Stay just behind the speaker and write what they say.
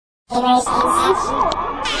I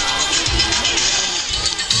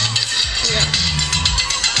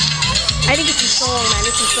think it's a song, man.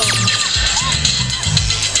 It's a song.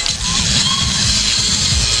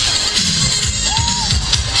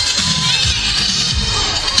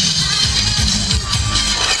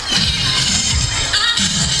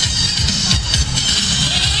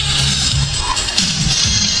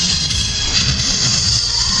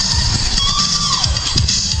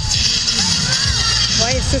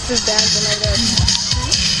 Why is sister's dancing like that?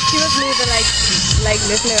 She was moving like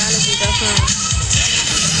listening to energy just now.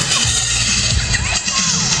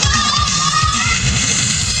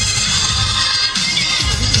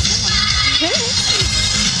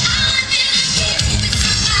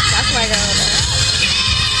 That's my girl though.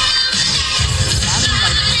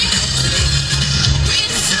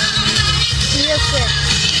 She is sick.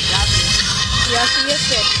 Yeah, she is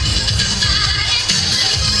sick.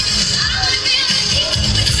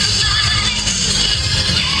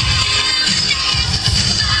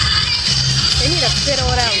 They need to fit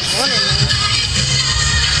all that running, man.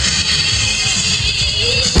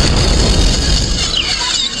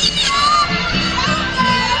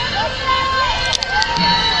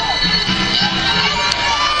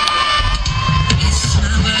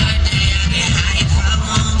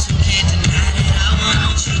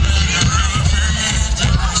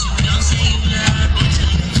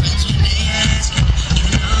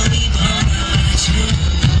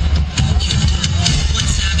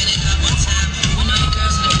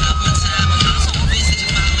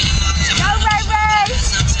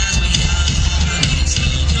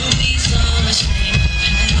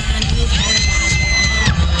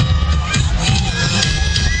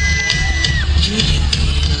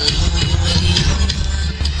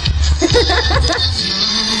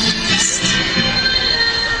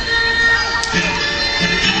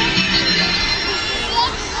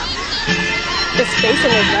 The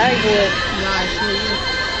spacing is very good.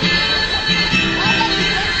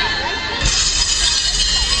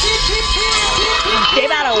 They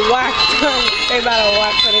about to work. They about to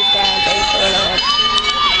work for this dance.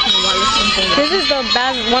 This is the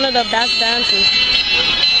best, one of the best dances.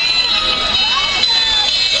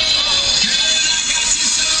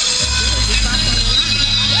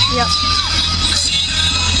 Yep.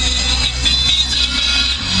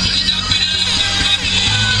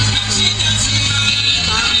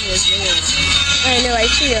 I know, I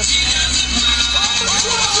see her.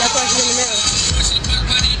 That's why she's in the middle.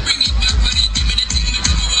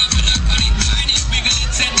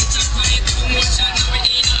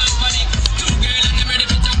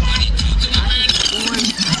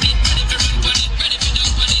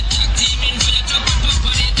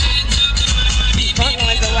 Front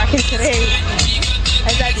lines are working today. I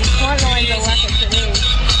said these front lines are working today.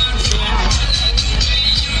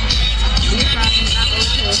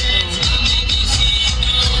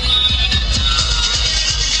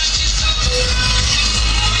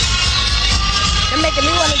 They're making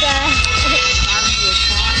me want to die.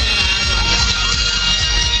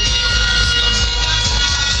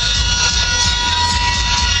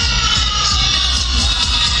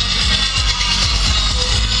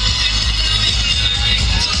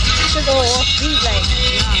 Should go off beat like.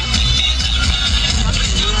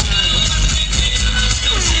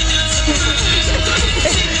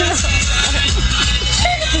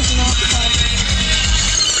 It's not fun.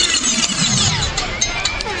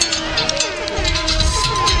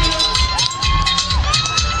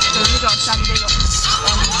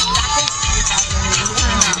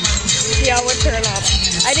 Yeah, we'll turn off.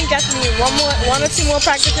 I think that's me. One or two more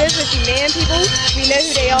practices with you man people. We know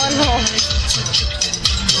who they are and home.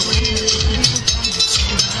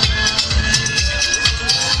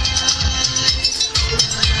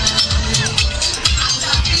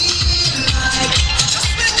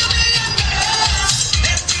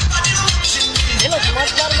 It looks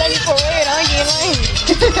much better than you for it, I ain't lying.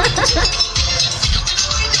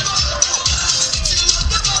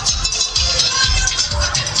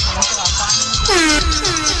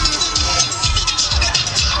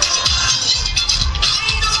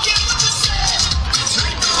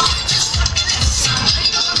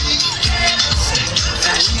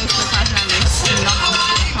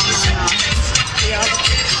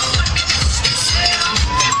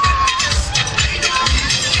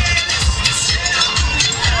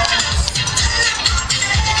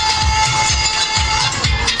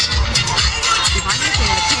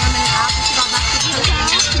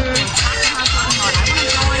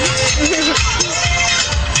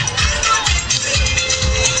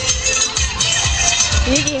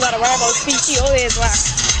 You ain't gotta worry about speech, she always rock.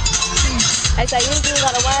 I said, you ain't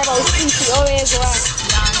gotta worry about speech, she always rock.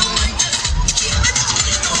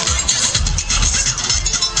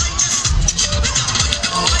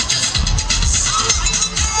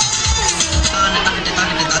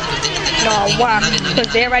 whack, because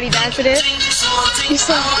they already danced to this. You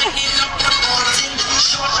saw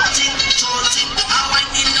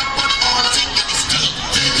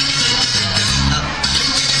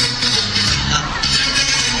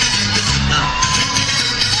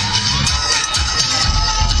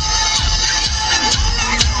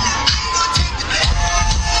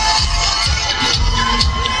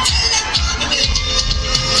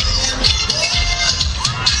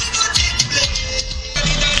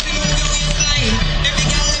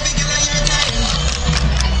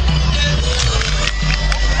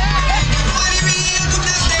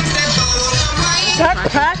that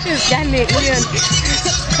crash is getting it, Ian.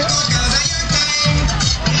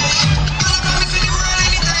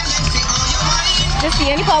 Just see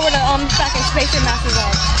any part where the fucking spaceship masses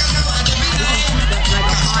are.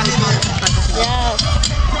 Yeah.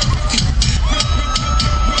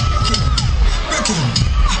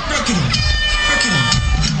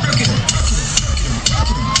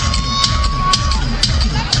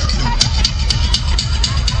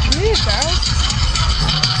 Really, girls?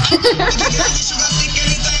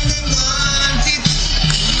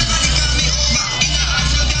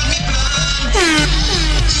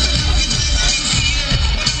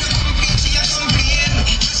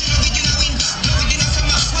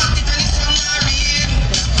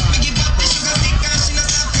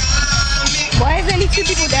 Why is there only two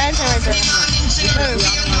people dancing right there?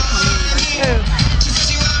 Oh.